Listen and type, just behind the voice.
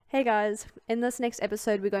Hey guys, in this next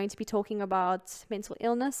episode, we're going to be talking about mental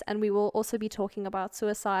illness and we will also be talking about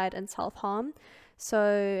suicide and self harm.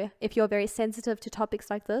 So, if you're very sensitive to topics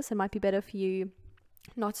like this, it might be better for you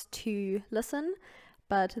not to listen.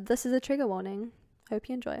 But this is a trigger warning. Hope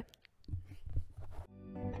you enjoy.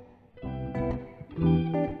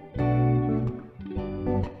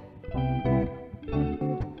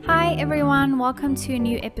 Hi everyone, welcome to a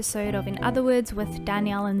new episode of In Other Words with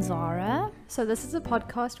Danielle and Zara. So, this is a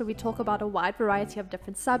podcast where we talk about a wide variety of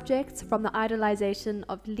different subjects, from the idolization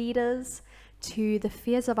of leaders to the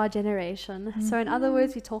fears of our generation. So, in other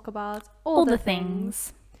words, we talk about all the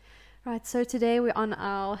things. Right, so today we're on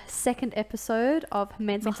our second episode of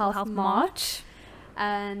Mental Health March.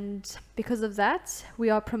 And because of that, we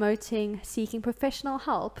are promoting seeking professional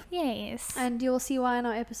help. Yes. And you'll see why in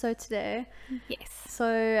our episode today. Yes.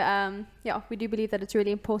 So, we do believe that it's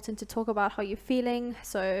really important to talk about how you're feeling.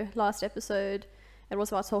 So, last episode, it was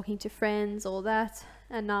about talking to friends, all that.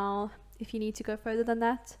 And now, if you need to go further than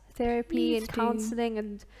that, therapy and counseling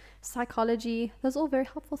and psychology, those are all very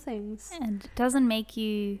helpful things. And it doesn't make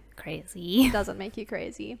you crazy. It doesn't make you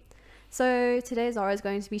crazy. So today Zara is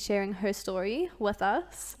going to be sharing her story with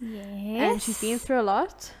us. Yes. And she's been through a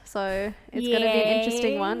lot. So it's going to be an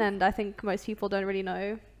interesting one. And I think most people don't really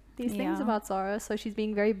know these things about Zara. So she's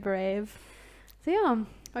being very brave. So yeah,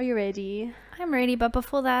 are you ready? I'm ready, but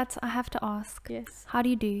before that, I have to ask. Yes. How do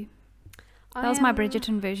you do? That was my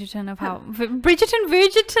Bridgerton version of how... Bridgerton?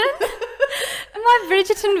 My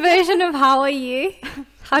Bridgerton version of how are you?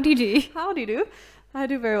 How do you do? How do you do? I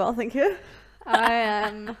do very well, thank you.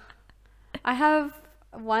 I have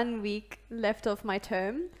 1 week left of my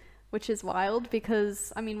term, which is wild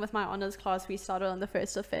because, with my honors class, we started on the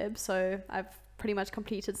 1st of Feb, so I've pretty much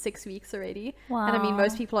completed 6 weeks already. Wow. And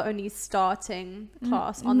most people are only starting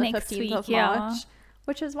class on the 15th of March,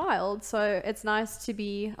 which is wild. So it's nice to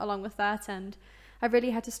be along with that. And I've really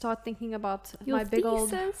had to start thinking about my big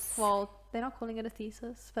old... Well, they're not calling it a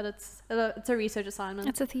thesis, but it's a research assignment.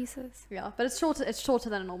 It's a thesis. Yeah, but it's shorter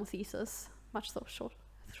than a normal thesis.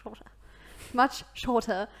 Much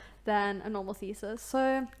shorter than a normal thesis.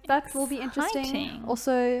 So that will be interesting.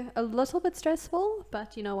 Also a little bit stressful,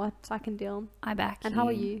 but you know what? I can deal. I back And you. how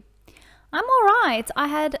are you? I'm all right. I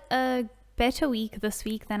had a better week this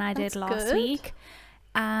week than I did last week.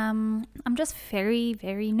 I'm just very,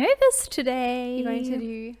 very nervous today. You're going to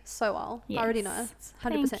do so well. Yes. I already know it.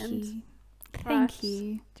 100%. Thank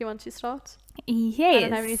you. Do you want to start? Yes. I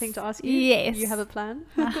don't have anything to ask you. Yes. You have a plan?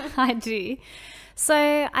 I do. So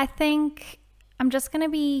I think I'm just going to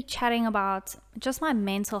be chatting about just my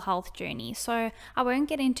mental health journey. So I won't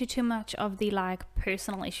get into too much of the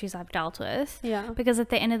personal issues I've dealt with. Yeah. Because at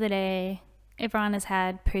the end of the day, everyone has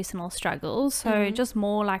had personal struggles. So just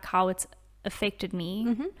more how it's affected me.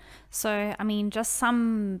 Mm-hmm. So, just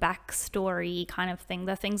some backstory kind of thing,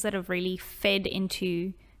 the things that have really fed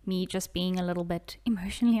into me just being a little bit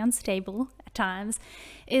emotionally unstable at times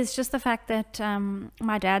is just the fact that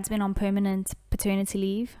my dad's been on permanent paternity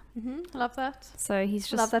leave. Mm-hmm. Love that. So he's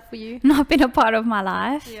just love that for you. Not been a part of my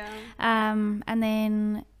life. Yeah. And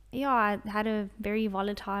then I had a very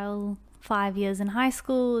volatile 5 years in high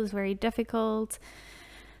school. It was very difficult.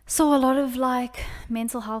 Saw a lot of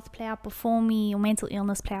mental health play out before me, or mental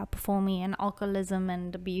illness play out before me, and alcoholism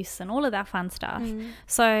and abuse and all of that fun stuff.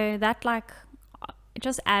 So that it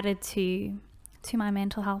just added to my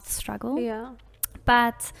mental health struggle. Yeah.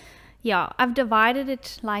 But I've divided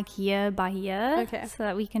it year by year. Okay. So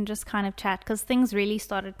that we can just kind of chat, because things really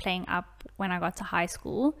started playing up when I got to high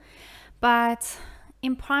school. But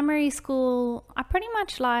in primary school, I pretty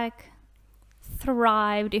much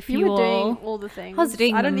thrived, if you will. You were doing all the things. I was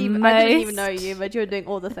doing I didn't even know you, but you were doing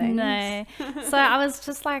all the things. No. So I was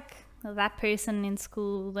just that person in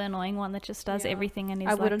school, the annoying one that just does everything and is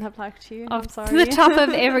I wouldn't have liked you. I'm off sorry. the top of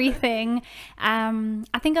everything.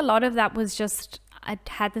 I think a lot of that was just I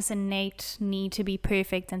had this innate need to be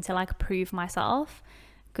perfect and to prove myself.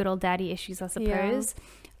 Good old daddy issues, I suppose.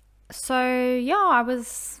 Yeah. So I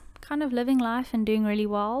was kind of living life and doing really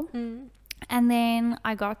well. And then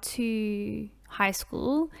I got to high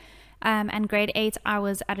school, and grade 8 I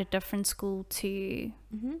was at a different school to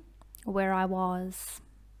where I was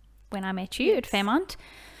when I met you at Fairmont.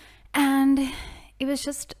 And it was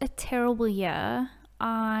just a terrible year.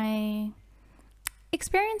 I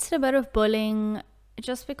experienced a bit of bullying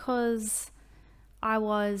just because I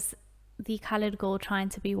was the colored girl trying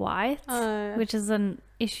to be white, which is an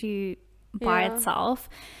issue by itself.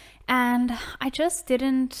 And I just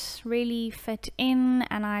didn't really fit in,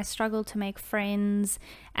 and I struggled to make friends,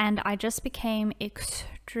 and I just became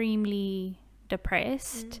extremely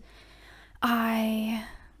depressed. I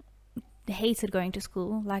hated going to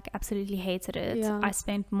school, like absolutely hated it. I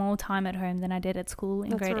spent more time at home than I did at school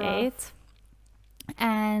in grade 8.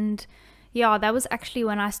 And yeah, that was actually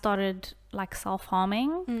when I started like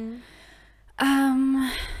self-harming.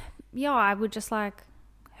 Yeah, I would just like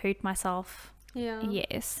hurt myself.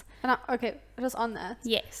 Yes. And okay, just on that.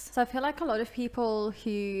 Yes. So I feel like a lot of people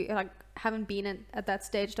who like haven't been at that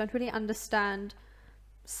stage don't really understand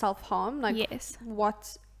self-harm. Like, yes.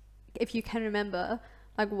 What, if you can remember,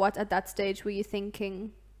 like what at that stage were you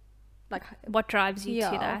thinking? Like what drives you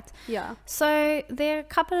to that? Yeah. So there are a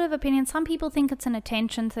couple of opinions. Some people think it's an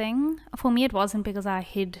attention thing. For me, it wasn't, because I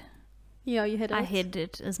hid. Yeah, you hid it. I hid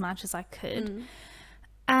it as much as I could.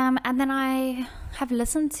 And then I have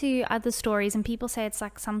listened to other stories, and people say it's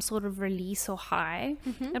like some sort of release or high.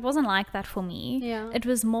 It wasn't like that for me. Yeah. It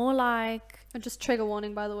was more like... Just trigger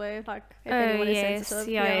warning, by the way. Like, if anyone is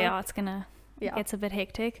sensitive. Yeah, it's gonna... It gets a bit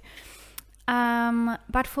hectic.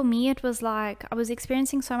 But for me, it was like I was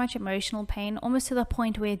experiencing so much emotional pain, almost to the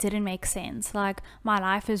point where it didn't make sense. Like, my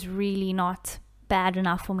life is really not bad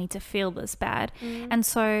enough for me to feel this bad. And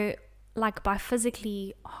so... like by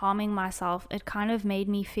physically harming myself, it kind of made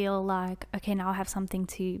me feel like, okay, now I have something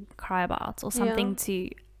to cry about, or something to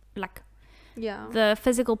like, the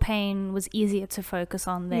physical pain was easier to focus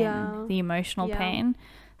on than the emotional pain.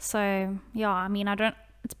 So yeah, I mean,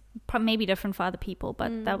 it's maybe different for other people,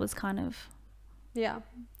 but that was kind of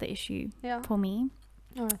the issue for me.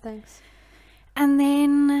 All right, thanks. And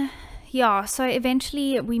then so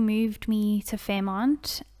eventually we moved me to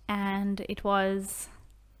Fairmont, and it was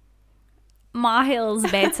miles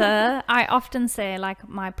better. I often say like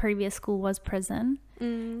my previous school was prison,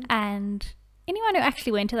 and anyone who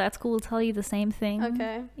actually went to that school will tell you the same thing.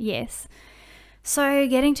 Okay. Yes. So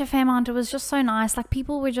getting to Fairmont, it was just so nice. Like,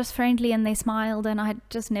 people were just friendly and they smiled, and I'd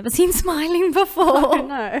just never seen smiling before. Oh,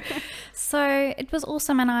 no. So it was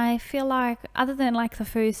awesome, and I feel like other than like the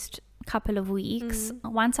first couple of weeks,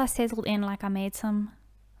 once I settled in, like I made some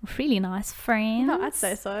really nice friends. Oh, I'd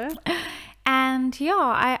say so. And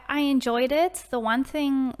yeah, I enjoyed it. The one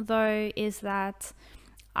thing though is that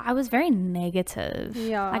I was very negative,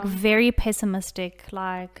 like very pessimistic,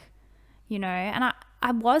 like, you know, and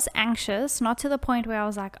I was anxious, not to the point where I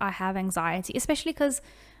was like, I have anxiety, especially because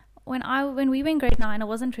when we were in grade 9, it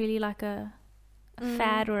wasn't really like a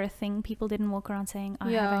fad or a thing. People didn't walk around saying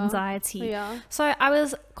I have anxiety. So I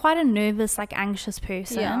was quite a nervous, like anxious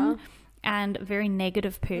person. And a very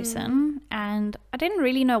negative person, and I didn't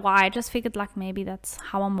really know why. I just figured like maybe that's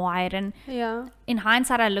how I'm wired, and in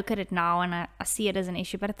hindsight I look at it now and I see it as an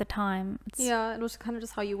issue, but at the time it was kind of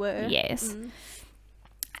just how you were. Yes.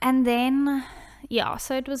 And then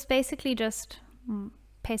so it was basically just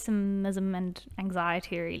pessimism and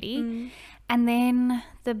anxiety, really. And then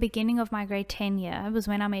the beginning of my grade 10 year was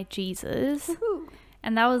when I met Jesus. Woo-hoo.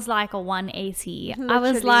 And that was like a 180. Literally. I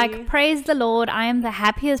was like, praise the Lord, I am the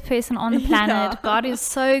happiest person on the planet. God is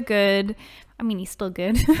so good. I mean, he's still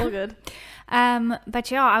good. Still good. But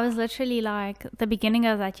yeah, I was literally like, the beginning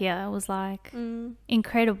of that year was like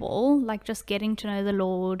incredible. Like just getting to know the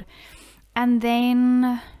Lord. And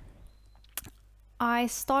then I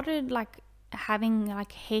started like having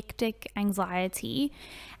like hectic anxiety.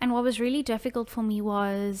 And what was really difficult for me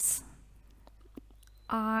was...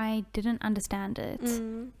 I didn't understand it.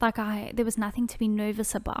 Like there was nothing to be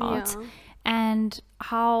nervous about. And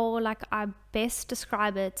how like I best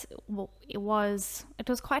describe it, it was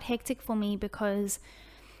quite hectic for me, because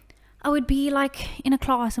I would be like in a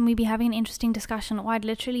class and we'd be having an interesting discussion, or I'd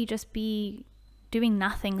literally just be doing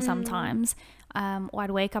nothing sometimes, or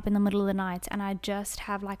I'd wake up in the middle of the night and I'd just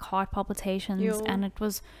have like heart palpitations. And it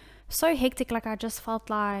was so hectic. Like I just felt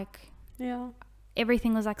like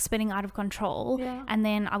everything was like spinning out of control, and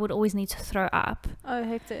then I would always need to throw up. Oh,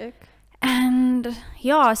 hectic. And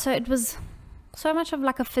so it was so much of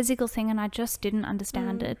like a physical thing, and I just didn't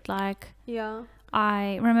understand it. Like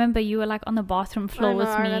I remember you were like on the bathroom floor with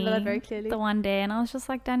me. I remember that very clearly. The one day, and I was just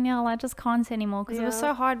like, Danielle, I just can't anymore, because it was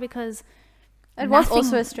so hard, because it was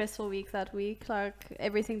also a stressful week that week. Like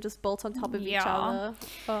everything just built on top of each other.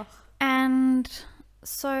 Ugh. And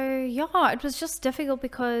so it was just difficult,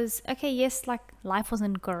 because okay, yes, like life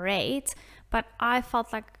wasn't great, but I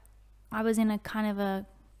felt like I was in a kind of a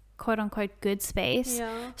quote unquote good space.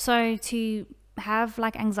 So to have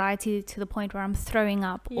like anxiety to the point where I'm throwing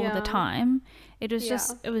up all the time, it was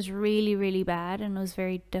just it was really, really bad, and it was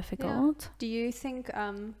very difficult. Do you think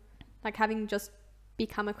like having just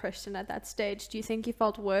become a Christian at that stage, do you think you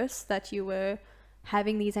felt worse that you were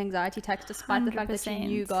having these anxiety attacks despite 100%. The fact that you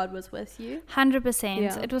knew God was with you?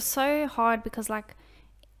 100%. It was so hard, because like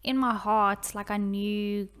in my heart, like I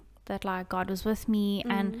knew that like God was with me,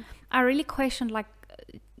 and I really questioned like,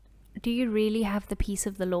 do you really have the peace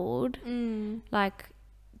of the Lord? Like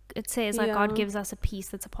it says, like, God gives us a peace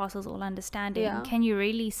that surpasses all understanding. Can you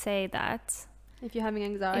really say that if you're having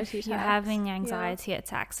anxiety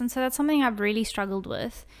attacks? And so that's something I've really struggled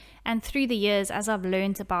with. And through the years, as I've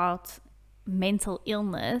learned about mental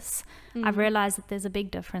illness, I've realized that there's a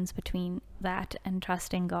big difference between that and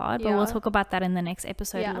trusting God. But we'll talk about that in the next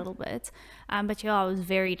episode a little bit. But yeah, it was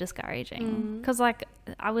very discouraging because like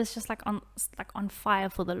I was just like on fire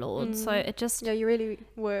for the Lord. So it just you really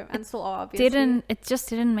were, and still are, obviously. It just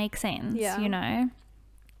didn't make sense, you know.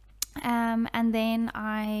 And then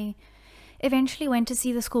I eventually went to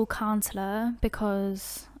see the school counselor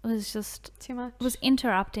because it was just too much. It was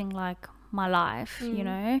interrupting like my life, you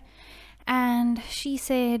know. And she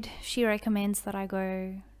said she recommends that I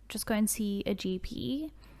just go and see a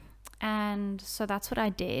GP. And so that's what I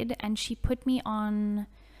did. And she put me on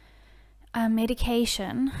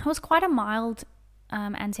medication. It was quite a mild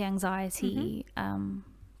anti-anxiety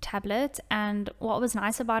tablet. And what was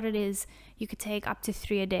nice about it is you could take up to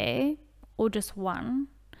 3 a day or just 1.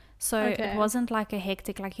 So it wasn't like a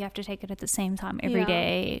hectic, like you have to take it at the same time every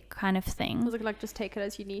day kind of thing. Was it like just take it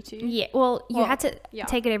as you need to? Yeah, well, you had to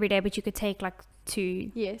take it every day, but you could take like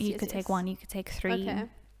 2. Yes, you could take 1, you could take 3. Okay.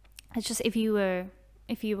 It's just if you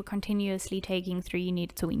were continuously taking 3, you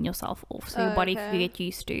needed to wean yourself off, so your body could get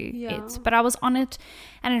used to it. But I was on it,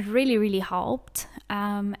 and it really, really helped.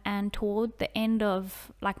 And toward the end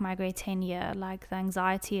of like my grade 10 year, like the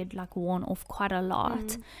anxiety had like worn off quite a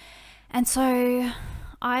lot, and so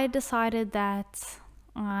I decided that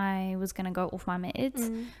I was going to go off my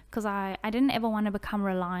meds because I didn't ever want to become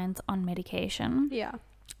reliant on medication. Yeah.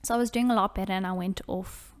 So I was doing a lot better and I went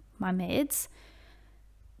off my meds.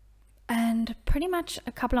 And pretty much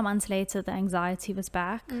a couple of months later, the anxiety was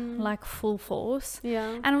back, like full force.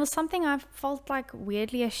 Yeah. And it was something I felt like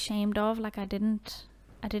weirdly ashamed of. Like I didn't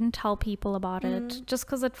tell people about it just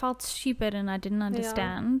because it felt stupid and I didn't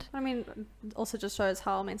understand. I mean, it also just shows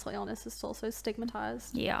how mental illness is still so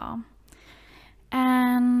stigmatized. Yeah.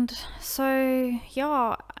 And so,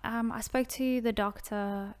 I spoke to the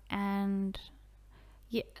doctor, and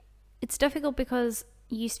it's difficult because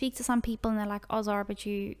you speak to some people and they're like, oh, Zara, but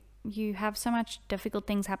you have so much difficult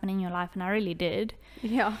things happening in your life, and I really did.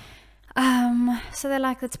 Yeah. So they're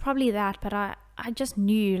like, it's probably that, but I just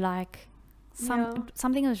knew like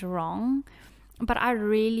something was wrong. But I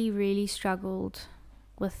really, really struggled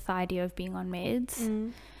with the idea of being on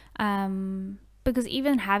meds. Because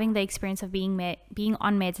even having the experience of being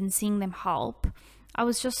on meds and seeing them help, I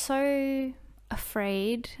was just so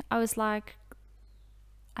afraid. I was like,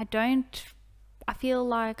 I feel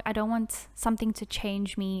like I don't want something to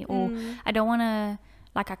change me, or I don't want to,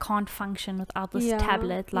 like, I can't function without this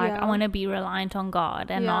tablet. Like, I want to be reliant on God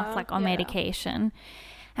and not like on medication.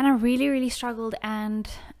 And I really, really struggled. And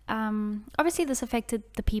obviously this affected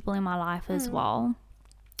the people in my life as well.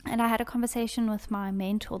 And I had a conversation with my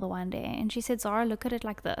mentor the one day, and she said, Zara, look at it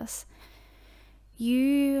like this.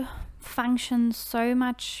 You function so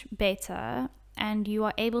much better and you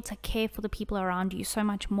are able to care for the people around you so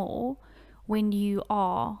much more when you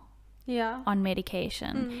are on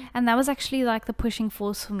medication. And that was actually like the pushing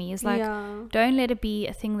force for me, is like, don't let it be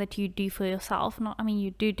a thing that you do for yourself.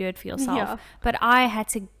 You do it for yourself, but I had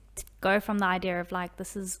to go from the idea of like,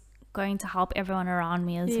 this is going to help everyone around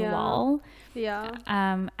me as well.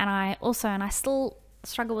 And I still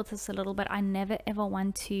struggle with this a little bit. I never ever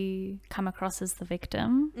want to come across as the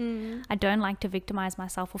victim. I don't like to victimize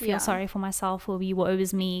myself or feel sorry for myself or be woe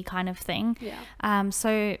is me kind of thing.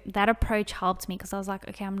 So that approach helped me, because I was like,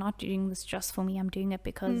 okay, I'm not doing this just for me, I'm doing it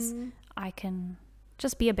because I can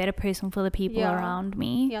just be a better person for the people around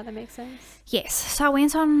me. Yeah, that makes sense. Yes. So I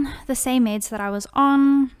went on the same meds that I was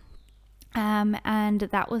on, and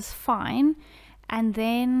that was fine. And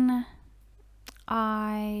then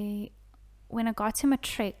when I got to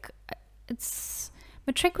matric was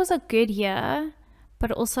a good year,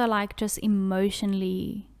 but also like just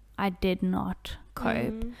emotionally I did not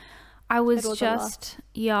cope. I was just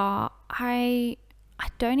I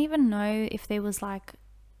don't even know if there was like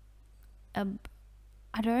I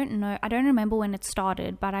don't remember when it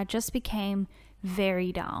started, but I just became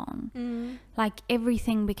very down. Like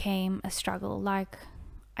everything became a struggle. Like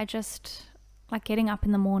I just like getting up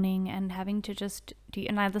in the morning and having to just do,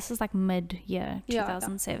 and this is like mid-year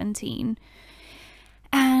 2017,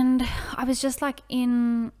 and I was just like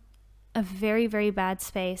in a very, very bad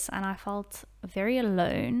space, and I felt very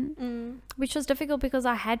alone, which was difficult because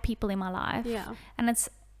I had people in my life, and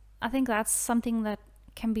I think that's something that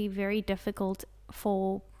can be very difficult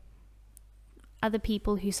for other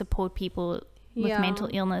people who support people with mental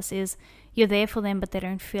illness, is you're there for them but they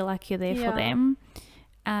don't feel like you're there for them.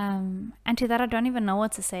 And to that, I don't even know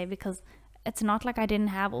what to say, because it's not like I didn't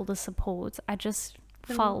have all the support. I just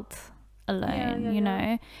felt alone, you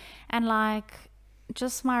know? And like,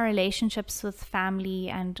 just my relationships with family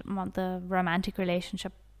and the romantic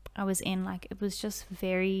relationship I was in, like, it was just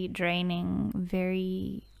very draining,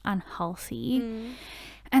 very unhealthy.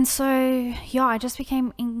 And so, yeah, I just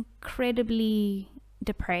became incredibly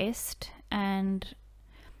depressed. And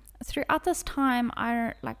throughout this time,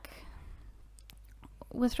 I, like,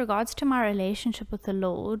 with regards to my relationship with the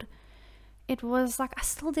Lord, it was like I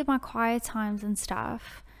still did my quiet times and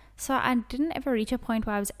stuff. So I didn't ever reach a point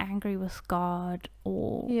where I was angry with God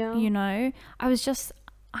or, you know, I was just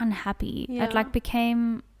unhappy. It like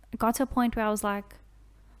got to a point where I was like,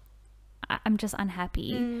 I'm just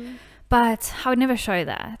unhappy. But I would never show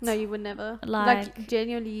that. No, you would never. Like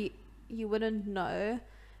genuinely, you wouldn't know.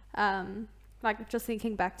 Like, just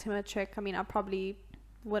thinking back to matric, I mean, I probably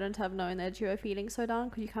wouldn't have known that you were feeling so down,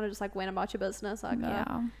 because you kind of just like went about your business, like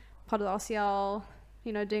part of the RCL,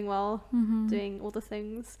 you know, doing well, doing all the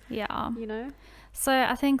things, you know. So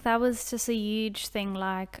I think that was just a huge thing.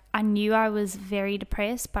 Like, I knew I was very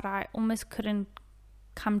depressed, but I almost couldn't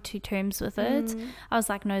come to terms with it. I was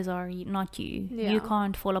like, no, Zari, not you. You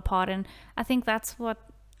can't fall apart. And I think that's what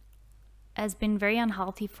has been very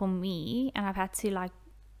unhealthy for me, and I've had to like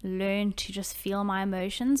learn to just feel my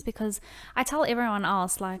emotions, because I tell everyone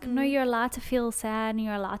else, like, no, you're allowed to feel sad and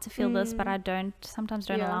you're allowed to feel this, but I sometimes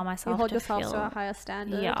don't allow myself to feel. You hold yourself to a higher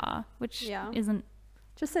standard. Which isn't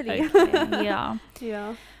just silly.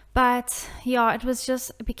 Okay. But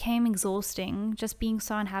it became exhausting, just being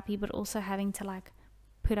so unhappy, but also having to like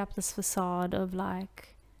put up this facade of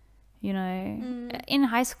like, you know, in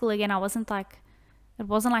high school again, it wasn't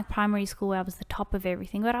like primary school where I was the top of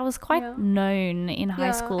everything, but I was quite known in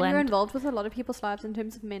high school. And you're involved with a lot of people's lives in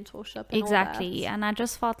terms of mentorship. And exactly. And I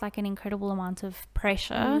just felt like an incredible amount of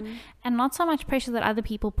pressure, and not so much pressure that other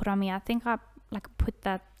people put on me. I think I like put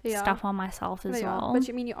that stuff on myself as well. But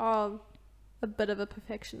you mean you are a bit of a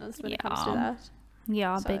perfectionist when it comes to that?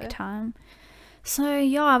 Yeah, so. Big time. So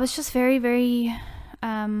I was just very, very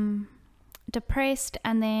depressed,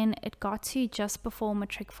 and then it got to just before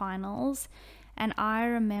matric finals. And I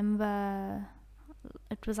remember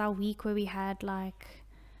it was our week where we had like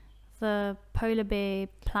the polar bear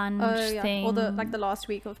plunge thing. Or the last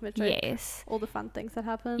week of matric. Yes. All the fun things that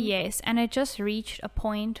happened. Yes. And it just reached a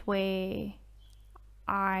point where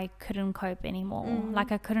I couldn't cope anymore.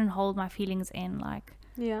 Like, I couldn't hold my feelings in. Like,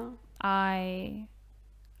 I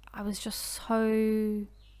was just so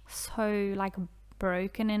like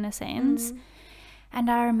broken in a sense. And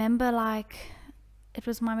I remember like, it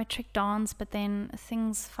was my matric dance, but then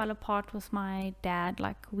things fell apart with my dad.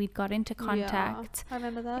 Like, we got into contact. I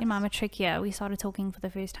remember that. In my matric year, we started talking for the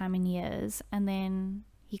first time in years, and then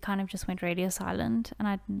he kind of just went radio silent, and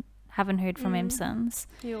I haven't heard from him since.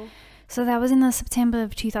 So that was in the September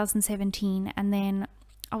of 2017, and then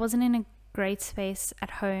I wasn't in a great space at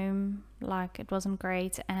home. Like, it wasn't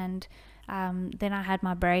great, and then I had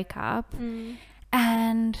my breakup,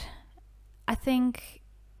 and I think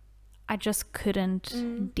I just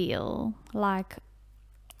couldn't deal. Like,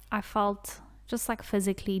 I felt just like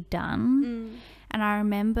physically done. And I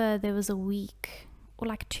remember there was a week or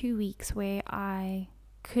like 2 weeks where I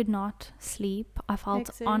could not sleep. I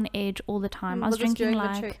felt on edge all the time. I was drinking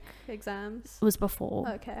like exams. It was before.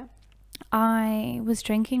 Okay. I was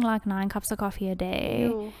drinking like 9 cups of coffee a day.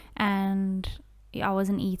 Ew. And I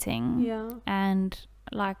wasn't eating. And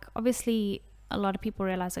like, obviously a lot of people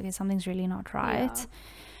realize, okay, something's really not right.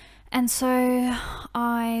 And so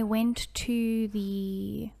I went to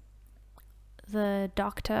the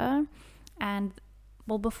doctor, and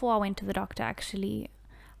well, before I went to the doctor, actually,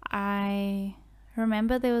 I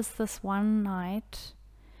remember there was this one night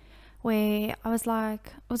where I was like,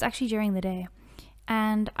 it was actually during the day,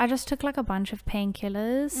 and I just took like a bunch of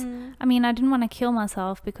painkillers. I mean, I didn't want to kill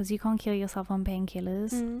myself, because you can't kill yourself on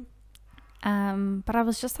painkillers. But I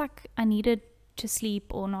was just like, I needed to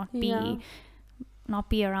sleep or not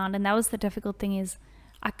be around. And that was the difficult thing, is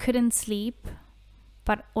I couldn't sleep,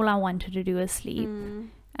 but all I wanted to do was sleep.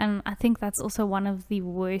 And I think that's also one of the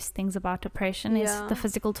worst things about depression, is the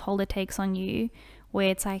physical toll it takes on you, where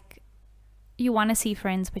it's like, you want to see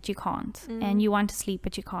friends but you can't, and you want to sleep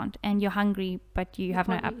but you can't, and you're hungry but you have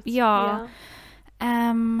no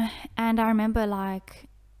and I remember like,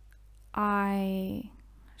 I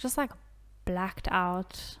just like blacked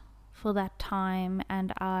out for that time.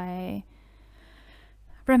 And I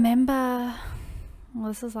remember, well,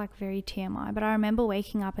 this is like very TMI, but I remember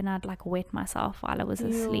waking up and I'd like wet myself while I was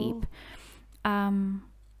asleep. And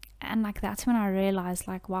And like that's when I realized,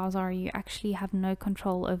 like, wow, Zara, you actually have no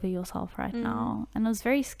control over yourself right now. And it was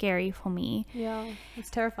very scary for me. Yeah,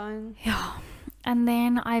 it's terrifying. Yeah. And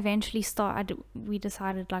then I eventually we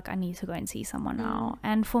decided, like, I need to go and see someone now.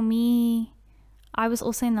 And for me, I was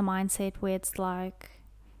also in the mindset where it's like,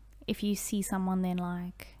 if you see someone, then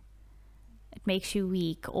like it makes you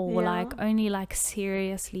weak, or like only like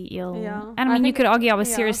seriously ill. Yeah. And I mean, you could argue I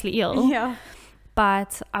was seriously ill. Yeah.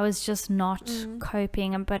 But I was just not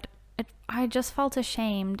coping. But I just felt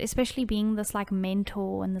ashamed, especially being this like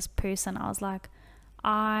mentor and this person. I was like,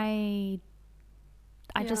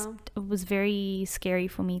 just, it was very scary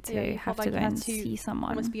for me to have to go and see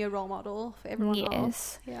someone. Almost be a role model for everyone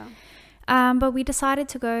else. Yeah. But we decided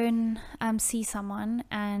to go and see someone,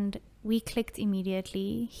 and we clicked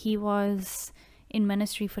immediately. He was in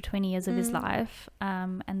ministry for 20 years of his life,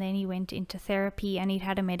 and then he went into therapy, and he'd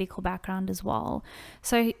had a medical background as well.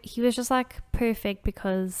 So he was just like perfect,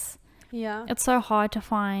 because it's so hard to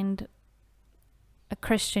find a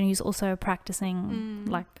Christian who's also a practicing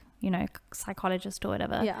like, you know, psychologist or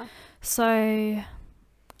whatever. Yeah. So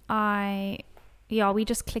we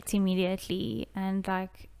just clicked immediately, and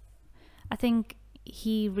like I think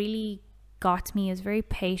he really got me, he was very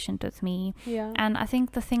patient with me. Yeah. And I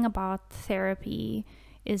think the thing about therapy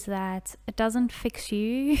is that it doesn't fix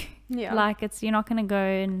you. Yeah. Like you're not going to go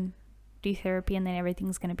and do therapy and then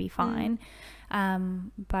everything's going to be fine.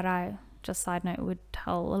 But I just, side note, would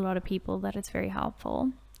tell a lot of people that it's very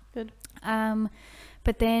helpful. Good.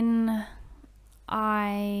 But then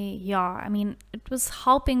I mean, it was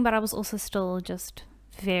helping, but I was also still just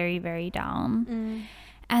very, very down.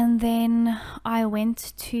 And then I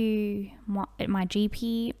went to my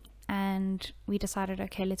GP, and we decided,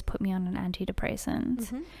 okay, let's put me on an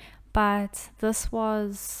antidepressant. But this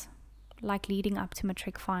was like leading up to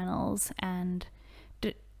matric finals, and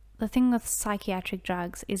the thing with psychiatric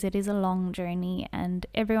drugs is it is a long journey, and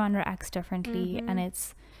everyone reacts differently, and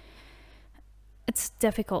it's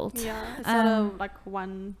difficult. Yeah, it's not a like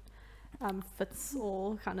one fits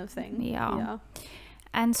all kind of thing. Yeah.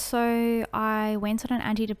 And so I went on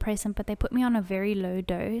an antidepressant, but they put me on a very low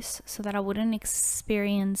dose so that I wouldn't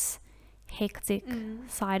experience hectic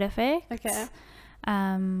side effects. Okay.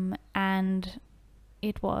 And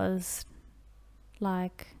it was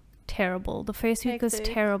like terrible. The first week was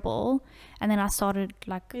terrible, and then I started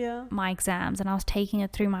like my exams, and I was taking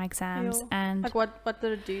it through my exams. And like what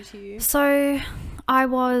did it do to you? So I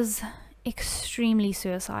was extremely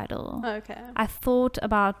suicidal. Okay. I thought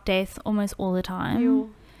about death almost all the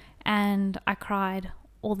time, and I cried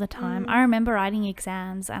all the time. I remember writing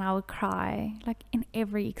exams, and I would cry like in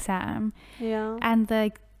every exam. Yeah. And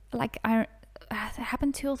it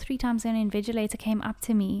happened 2 or 3 times, and an invigilator came up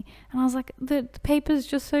to me, and I was like, the paper's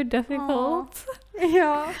just so difficult.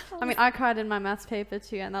 Yeah. I mean, I cried in my maths paper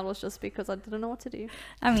too, and that was just because I didn't know what to do.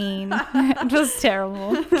 I mean, it was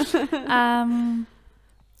terrible.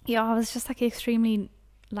 I was just like extremely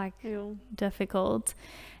like difficult,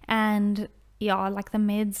 and like the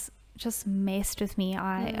meds just messed with me.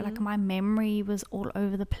 Like my memory was all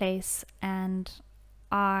over the place, and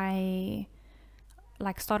I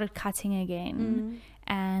like started cutting again,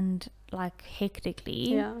 and like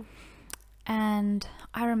hectically. And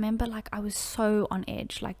I remember like I was so on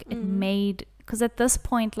edge, like it made, because at this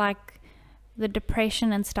point like the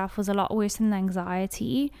depression and stuff was a lot worse than the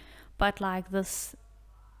anxiety, but like this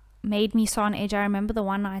made me so on edge. I remember the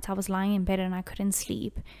one night I was lying in bed and I couldn't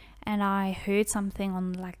sleep, and I heard something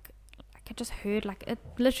on like I just heard like it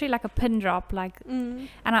literally like a pin drop, like and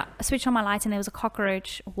I switched on my light, and there was a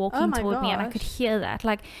cockroach walking toward me, and I could hear that.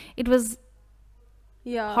 Like it was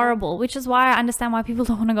horrible, which is why I understand why people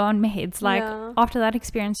don't want to go on meds. Like after that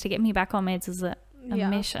experience, to get me back on meds is a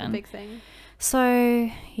mission, a big thing. So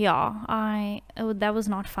that was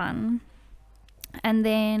not fun. And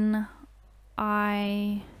then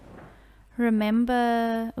I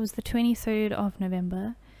remember it was the 23rd of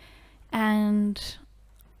November, and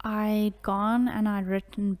I'd gone and I'd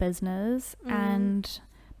written business, and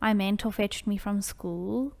my mentor fetched me from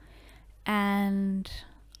school, and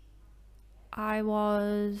I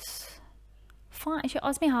was fine. She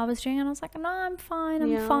asked me how I was doing, and I was like, no, I'm fine,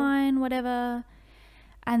 I'm fine, whatever.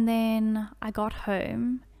 And then I got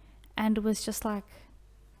home, and it was just like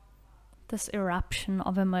this eruption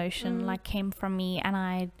of emotion like came from me, and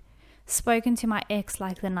I'd spoken to my ex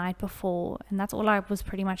like the night before, and that's all I was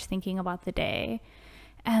pretty much thinking about the day.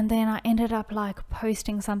 And then I ended up like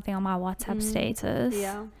posting something on my WhatsApp status.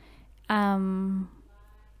 It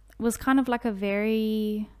was kind of like a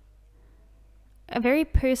very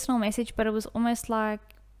personal message, but it was almost like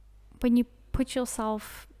when you put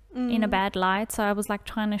yourself in a bad light. So I was like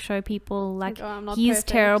trying to show people like I'm not he's perfect.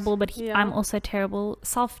 terrible, but I'm also terrible.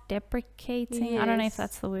 Self-deprecating. Yes. I don't know if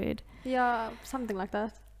that's the word. Yeah, something like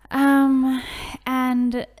that.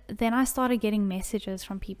 And then I started getting messages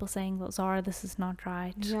from people saying, well, Zara, this is not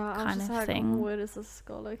right, Yeah, kind of like, thing. Where does this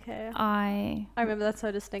go? Okay. I remember that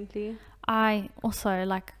so distinctly. I also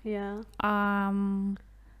like Yeah.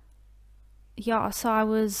 So I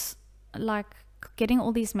was like getting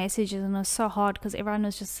all these messages, and it was so hard because everyone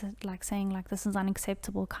was just like saying like this is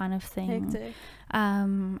unacceptable kind of thing. Hectic.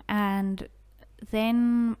 And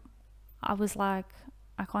then I was like,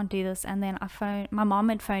 I can't do this. And then my mom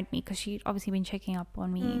had phoned me because she'd obviously been checking up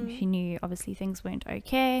on me. She knew obviously things weren't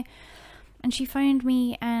okay, and she phoned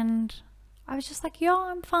me, and I was just like, yeah,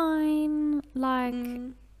 I'm fine. Like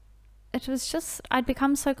it was just, I'd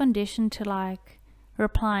become so conditioned to like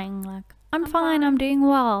replying like I'm fine, I'm doing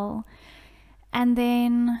well. And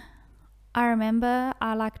then I remember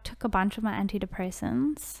I like took a bunch of my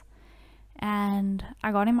antidepressants, and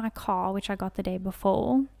I got in my car, which I got the day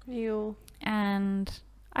before. And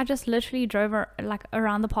I just literally drove like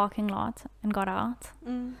around the parking lot and got out.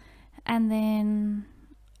 And then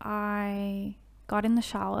I got in the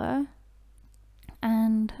shower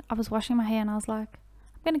and I was washing my hair, and I was like,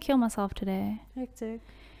 I'm gonna kill myself today. Hectic.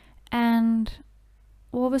 And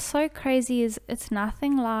what was so crazy is it's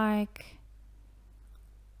nothing like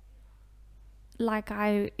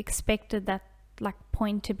I expected that like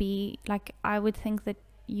point to be. Like I would think that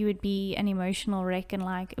you would be an emotional wreck, and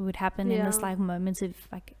like it would happen in this like moments of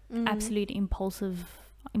like absolute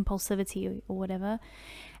impulsivity or whatever.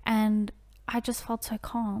 And I just felt so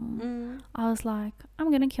calm. I was like,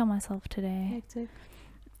 I'm gonna kill myself today. Hectic.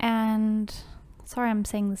 And sorry I'm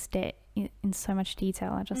saying this in so much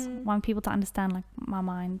detail. I just want people to understand like my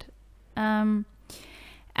mind. And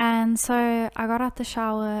so I got out the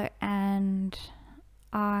shower and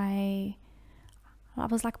I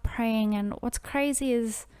was like praying. And what's crazy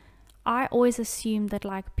is I always assume that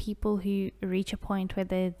like people who reach a point where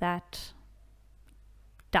they're that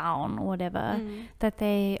down or whatever, that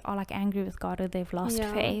they are like angry with God or they've lost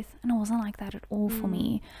faith. And it wasn't like that at all for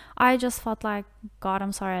me. I just felt like, God,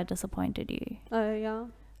 I'm sorry I disappointed you. Oh yeah.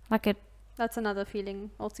 Like that's another feeling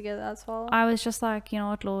altogether as well. I was just like, you know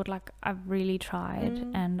what, Lord, like I've really tried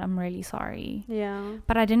and I'm really sorry. Yeah.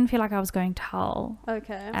 But I didn't feel like I was going to hell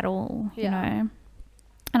at all, you know.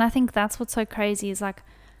 And I think that's what's so crazy is like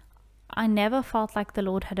I never felt like the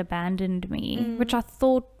Lord had abandoned me, which I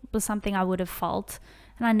thought was something I would have felt.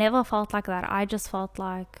 And I never felt like that. I just felt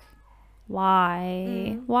like,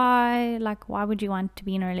 why? Like, why would you want to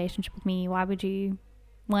be in a relationship with me? Why would you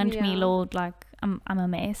want me, Lord? Like, I'm a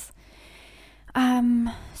mess.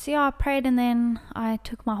 So yeah, I prayed, and then I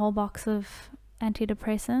took my whole box of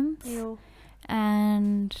antidepressants.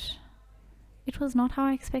 And it was not how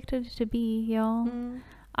I expected it to be, y'all.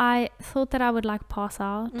 I thought that I would like pass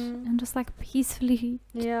out and just like peacefully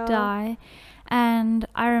die. And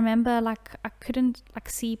I remember like I couldn't like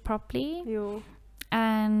see properly.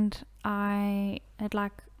 And I had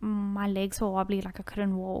like my legs were wobbly, like I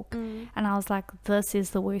couldn't walk. And I was like, this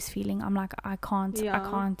is the worst feeling. I'm like, I can't.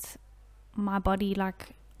 My body,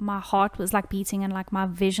 like my heart was like beating, and like my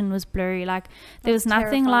vision was blurry. Like there was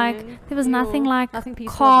nothing nothing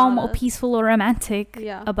calm or peaceful or romantic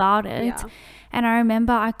about it. And I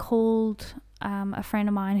remember I called a friend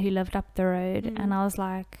of mine who lived up the road, and I was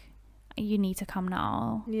like, you need to come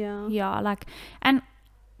now. Like, and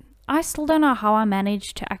I still don't know how I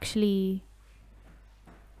managed to actually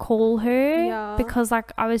call her, because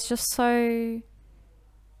like I was just so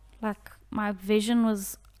like my vision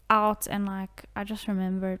was out, and like I just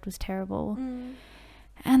remember it was terrible.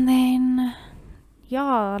 And then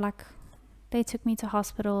like they took me to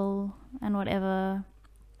hospital and whatever.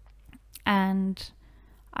 And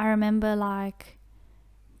I remember like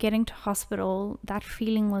getting to hospital, that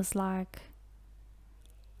feeling was like,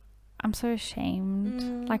 I'm so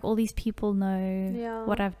ashamed. Like all these people know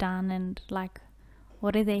what I've done, and like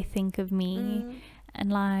what do they think of me?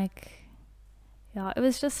 And like it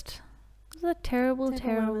was a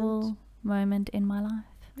terrible moment in my life.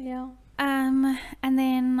 And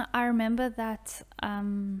then I remember that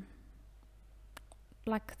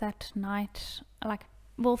like that night, like,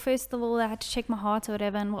 well, first of all I had to check my heart or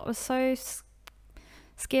whatever, and what was so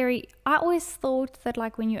scary, I always thought that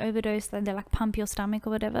like when you overdose that they like pump your stomach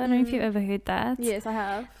or whatever. I don't know if you ever heard that. Yes, I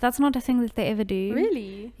have. That's not a thing that they ever do.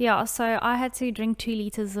 Really? Yeah, so I had to drink 2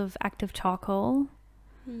 liters of active charcoal.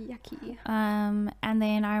 Yucky. And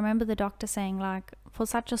then I remember the doctor saying like, for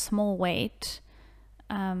such a small weight,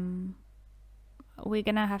 you're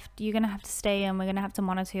gonna have to stay, and we're gonna have to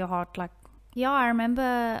monitor your heart like yeah, I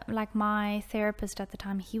remember like my therapist at the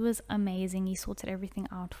time, he was amazing. He sorted everything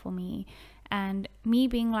out for me. And me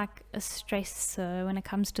being like a stressor when it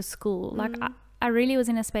comes to school, like I really was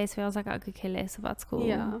in a space where I was like, I could care less about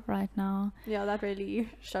school right now. Yeah, that really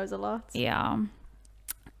shows a lot. Yeah.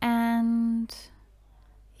 And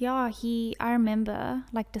yeah, I remember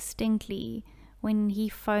like distinctly when he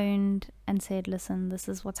phoned and said, listen, this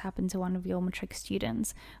is what's happened to one of your matric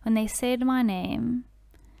students. When they said my name,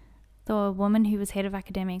 the woman who was head of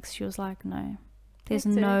academics, she was like, no, there's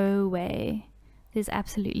no way. There's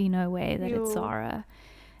absolutely no way that it's Zara.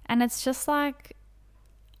 And it's just like,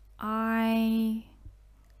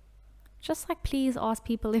 please ask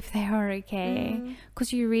people if they are okay,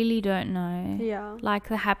 because you really don't know. Yeah. Like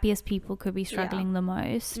the happiest people could be struggling the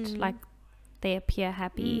most. Like they appear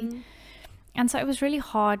happy. And so it was really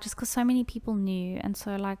hard just because so many people knew. And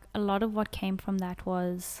so like a lot of what came from that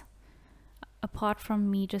was, apart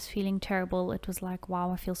from me just feeling terrible, it was like,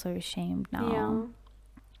 wow, I feel so ashamed now. Yeah.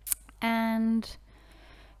 And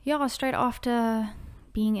yeah, straight after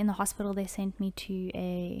being in the hospital, they sent me to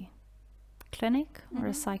a clinic or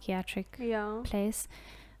a psychiatric place.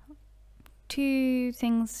 2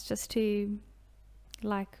 things just to,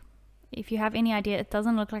 like, if you have any idea, it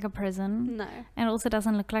doesn't look like a prison. No. And it also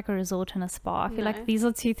doesn't look like a resort and a spa. I feel like these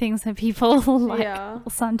are 2 things that people will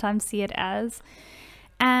sometimes see it as.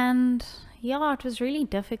 And yeah, it was really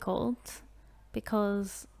difficult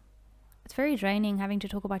because it's very draining having to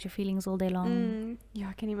talk about your feelings all day long. Yeah,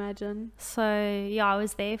 I can imagine. So yeah, I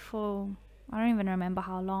was there for, I don't even remember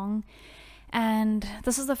how long. And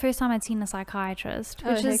this is the first time I'd seen a psychiatrist,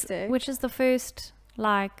 which is the first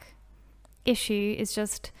like issue, is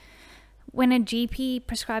just when a GP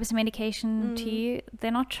prescribes medication to you,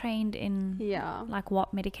 they're not trained in like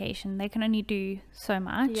what medication. They can only do so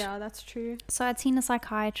much. Yeah, that's true. So I'd seen a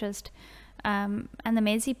psychiatrist, and the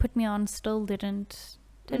meds he put me on still didn't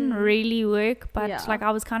really work, but like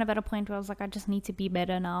I was kind of at a point where I was like, I just need to be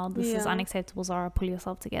better now. This is unacceptable, Zara, pull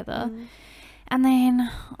yourself together. And then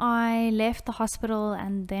I left the hospital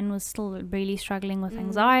and then was still really struggling with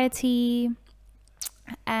anxiety.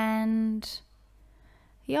 And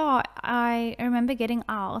yeah, I remember getting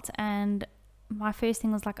out and my first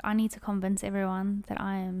thing was like, I need to convince everyone that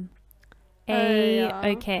I am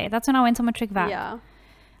okay. That's when I went on matric VAC. Yeah.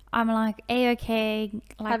 I'm like, okay,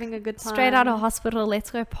 like having a good time, straight out of hospital, let's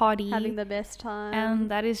go party, having the best time.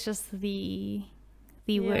 And that is just the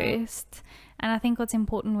worst. And I think what's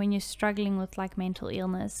important when you're struggling with like mental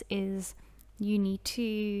illness is you need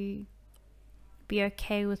to be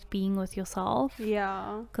okay with being with yourself.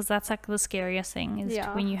 Yeah. Because that's like the scariest thing is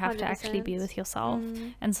when you have 100%. To actually be with yourself.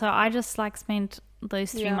 And so I just like spent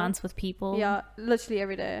those 3 months with people. Yeah, literally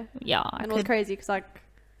every day. Yeah. And it was crazy because like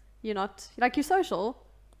you're not, like you're social.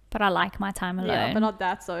 But I like my time alone. Yeah, but not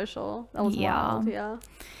that social. That was wild, yeah.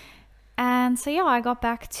 And so I got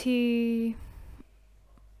back to,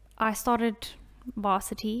 I started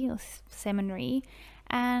varsity or seminary,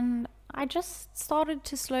 and I just started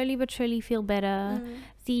to slowly but surely feel better.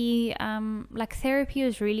 The like therapy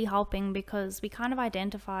was really helping because we kind of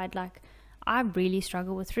identified like I really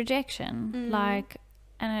struggle with rejection. Like,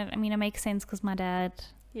 and I mean it makes sense because my dad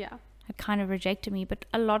had kind of rejected me, but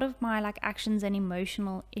a lot of my like actions and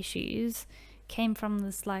emotional issues came from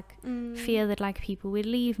this like fear that like people would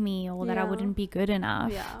leave me or that I wouldn't be good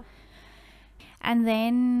enough. And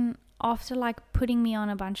then after like putting me on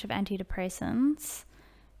a bunch of antidepressants,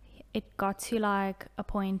 it got to like a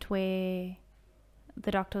point where the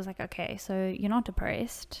doctor was like, okay, so you're not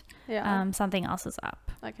depressed, something else is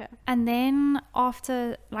up. Okay. And then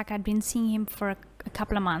after like I'd been seeing him for a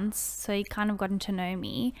couple of months, so he kind of gotten to know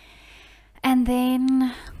me. And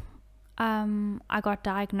then I got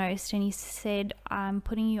diagnosed and he said, I'm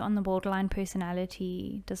putting you on the borderline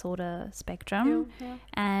personality disorder spectrum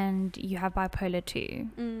and you have bipolar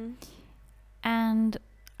 2. And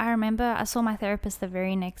I remember I saw my therapist the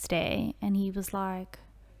very next day and he was like,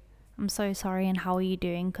 I'm so sorry, and how are you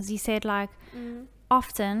doing? Because he said like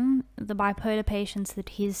often the bipolar patients that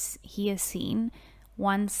he has seen,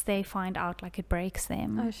 once they find out, like it breaks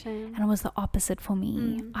them. Oh, shame. And it was the opposite for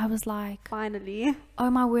me. I was like, finally, oh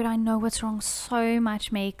my word, I know what's wrong. So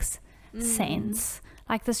much makes sense.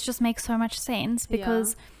 Like this just makes so much sense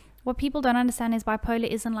because what people don't understand is bipolar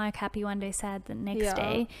isn't like happy one day, sad the next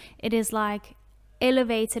day. It is like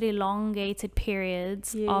elevated, elongated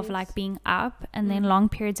periods of like being up and then long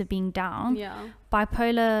periods of being down.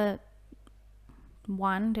 Bipolar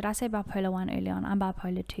 1, did I say bipolar 1 early on? I'm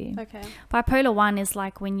bipolar 2. Okay. Bipolar 1 is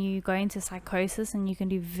like when you go into psychosis and you can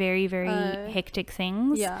do very, very hectic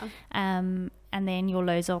things. and then your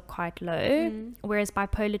lows are quite low. Whereas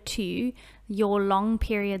bipolar 2, your long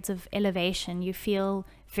periods of elevation, you feel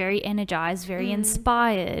very energized, very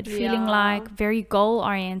inspired, feeling like very goal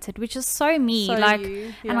oriented, which is so me. So like,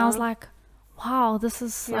 you, and I was like, wow, this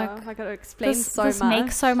is I gotta explain this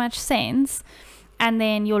makes so much sense. And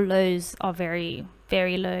then your lows are very,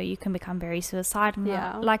 very low. You can become very suicidal.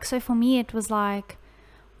 Like, so for me, it was like,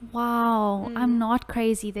 wow, I'm not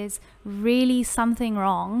crazy. There's really something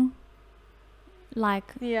wrong,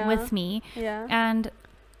 like, with me. And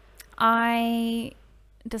I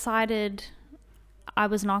decided I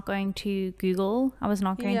was not going to Google. I was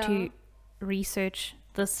not going to research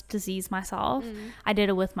this disease myself. I did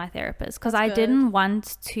it with my therapist because I didn't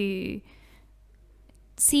want to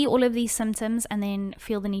see all of these symptoms and then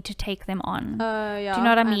feel the need to take them on. Do you know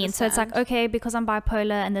what I mean? So it's like, okay, because I'm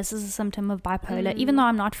bipolar and this is a symptom of bipolar, even though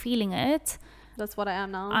I'm not feeling it, that's what I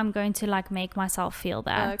am now. I'm going to like make myself feel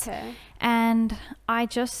that. Okay. And I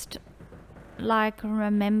just like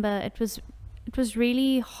remember it was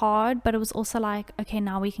really hard, but it was also like, okay,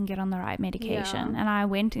 now we can get on the right medication. And I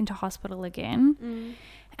went into hospital again.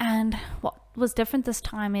 And what was different this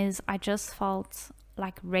time is I just felt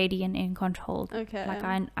like ready and in control. Like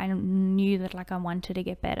I knew that like I wanted to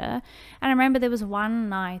get better. And I remember there was one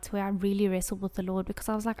night where I really wrestled with the Lord, because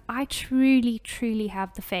I was like, I truly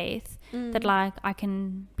have the faith that like I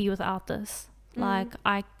can be without this. Like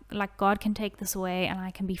God can take this away and I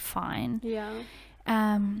can be fine.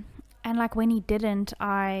 And like when he didn't,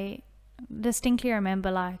 I distinctly remember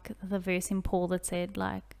like the verse in Paul that said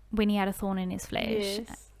like, when he had a thorn in his flesh.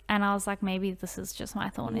 And I was like, maybe this is just my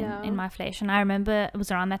thorn in my flesh. And I remember it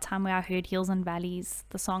was around that time where I heard Hills and Valleys,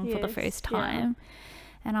 the song, for the first time.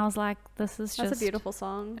 And I was like, that's a beautiful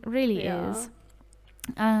song. It really is.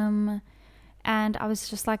 And I was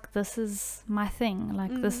just like, this is my thing.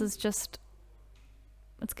 Like, this is just,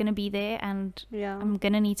 it's going to be there. And I'm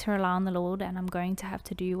going to need to rely on the Lord. And I'm going to have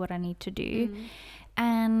to do what I need to do.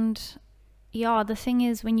 And the thing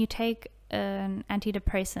is, when you take an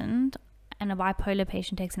antidepressant, and a bipolar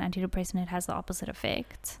patient takes an antidepressant, it has the opposite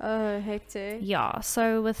effect. Oh, hectic. Yeah.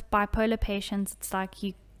 So with bipolar patients, it's like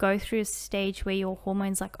you go through a stage where your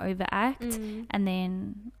hormones like overact and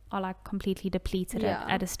then are like completely depleted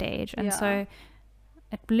at a stage. And so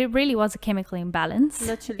it really was a chemical imbalance,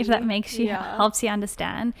 literally, if that makes you helps you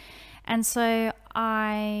understand. And so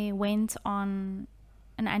I went on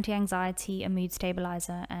an anti-anxiety, a mood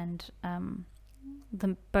stabilizer, and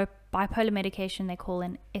the bipolar medication they call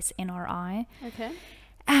an SNRI. Okay.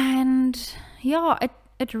 And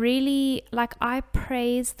it really, like, I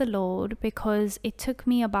praise the Lord, because it took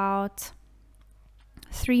me about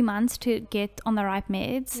 3 months to get on the right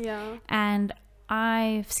meds. And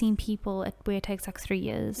I've seen people where it takes like 3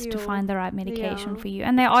 years to find the right medication for you.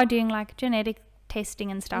 And they are doing like genetic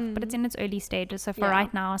testing and stuff, but it's in its early stages. So for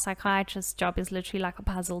right now, a psychiatrist's job is literally like a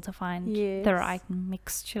puzzle to find the right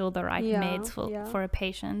mixture, the right meds for a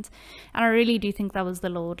patient. And I really do think that was the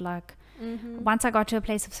Lord. Like once I got to a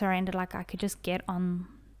place of surrender, like I could just get on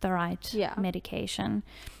the right medication.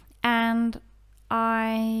 And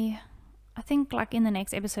I think like in the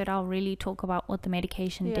next episode I'll really talk about what the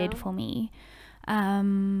medication did for me.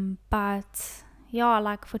 But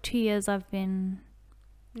like for 2 years I've been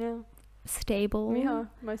stable,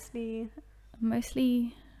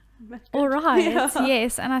 mostly all right.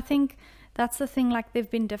 Yes. And I think that's the thing, like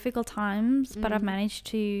there've been difficult times, but I've managed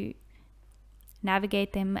to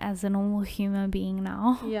navigate them as a normal human being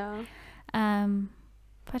now.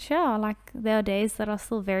 But like there are days that are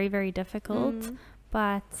still very, very difficult,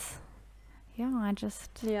 but I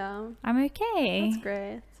just I'm okay. That's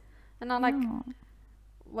great. And I like,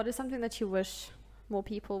 what is something that you wish more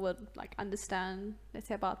people would like understand, let's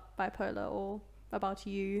say about bipolar or about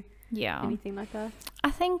you, anything like that?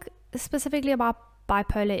 I think specifically about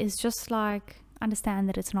bipolar is just like understand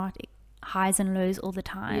that it's not highs and lows all the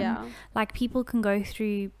time. Like people can go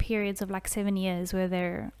through periods of like 7 years where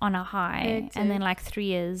they're on a high and then like 3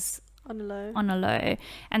 years on a low.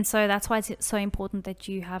 And so that's why it's so important that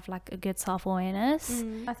you have like a good self-awareness.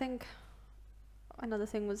 I think another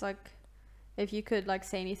thing was like, if you could like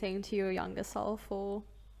say anything to your younger self or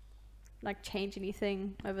like change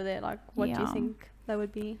anything over there, like what do you think that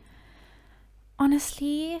would be?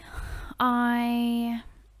 Honestly, I'm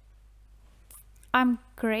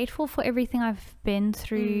grateful for everything I've been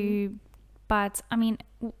through, but I mean,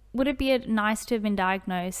 would it be nice to have been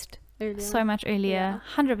diagnosed so much earlier?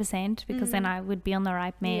 100%, because then I would be on the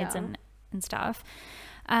right meds and stuff.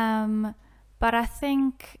 But I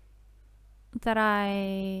think that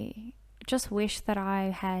I just wish that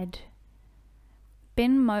I had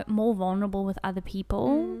been more vulnerable with other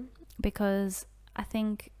people, because I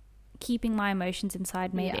think keeping my emotions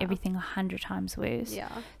inside made everything 100 times worse. Yeah.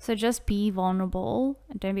 So just be vulnerable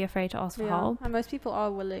and don't be afraid to ask for help. And most people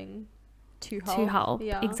are willing to help.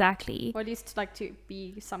 Exactly. Or at least like to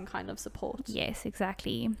be some kind of support. Yes,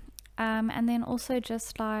 exactly. And then also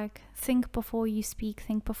just like think before you speak,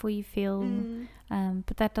 think before you feel.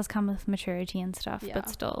 But that does come with maturity and stuff. But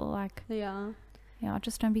still, like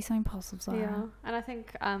just don't be so impulsive, Zara. Yeah. And I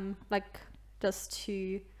think like just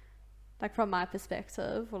to like from my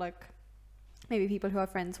perspective, or like maybe people who are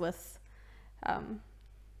friends with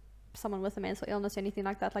someone with a mental illness or anything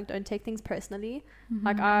like that, like don't take things personally.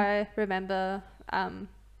 Like I remember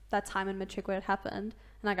that time in matric where it happened,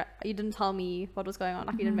 and like you didn't tell me what was going on,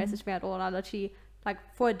 like you didn't message me at all, and I literally like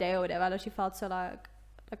for a day or whatever I literally felt so like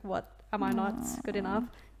what, am I not good enough,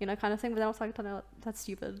 you know, kind of thing. But then I was like, no, that's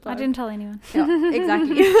stupid. Like, I didn't tell anyone. Yeah,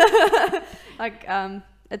 exactly. Like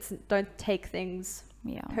it's don't take things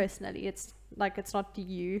personally. It's like it's not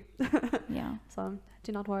you. So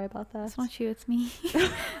do not worry about that. It's not you, it's me.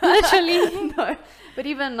 Literally. No, but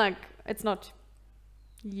even like it's not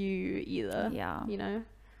you either. You know,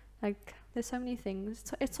 like there's so many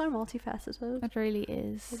things. It's so multifaceted. It really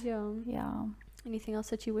is. But yeah. Anything else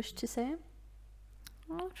that you wish to say?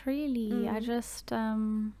 Not really. I just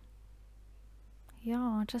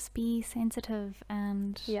just be sensitive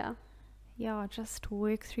and just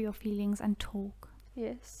work through your feelings and talk.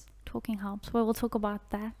 Yes. Talking helps. Well, we'll talk about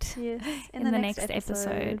that in the next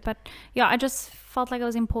episode. But I just felt like it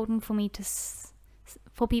was important for me to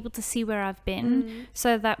for people to see where I've been,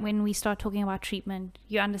 so that when we start talking about treatment,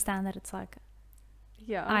 you understand that it's like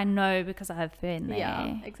I know because I've been there.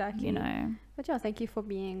 Yeah, exactly. You know. But thank you for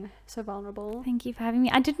being so vulnerable. Thank you for having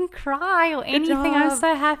me. I didn't cry or anything. I was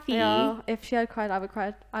so happy. Yeah, if she had cried, I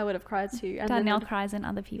would have cried too. And Danielle cries and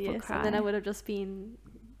other people cry. And then it would have just been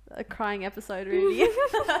a crying episode, really.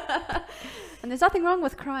 And there's nothing wrong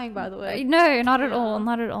with crying, by the way. No, not at all.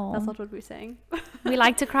 Not at all. That's not what we're saying. We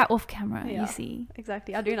like to cry off camera, you see.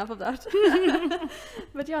 Exactly. I do enough of that.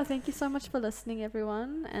 But thank you so much for listening,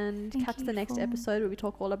 everyone. And catch the next episode where we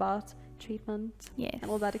talk all about treatment and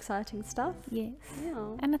all that exciting stuff. Yes.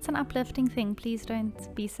 And it's an uplifting thing. Please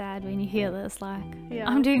don't be sad when you hear this. Like,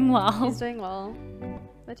 I'm doing well. He's doing well.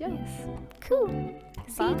 But yes. Cool.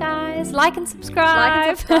 See you guys. Like and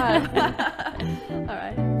subscribe. All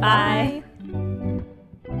right. Bye.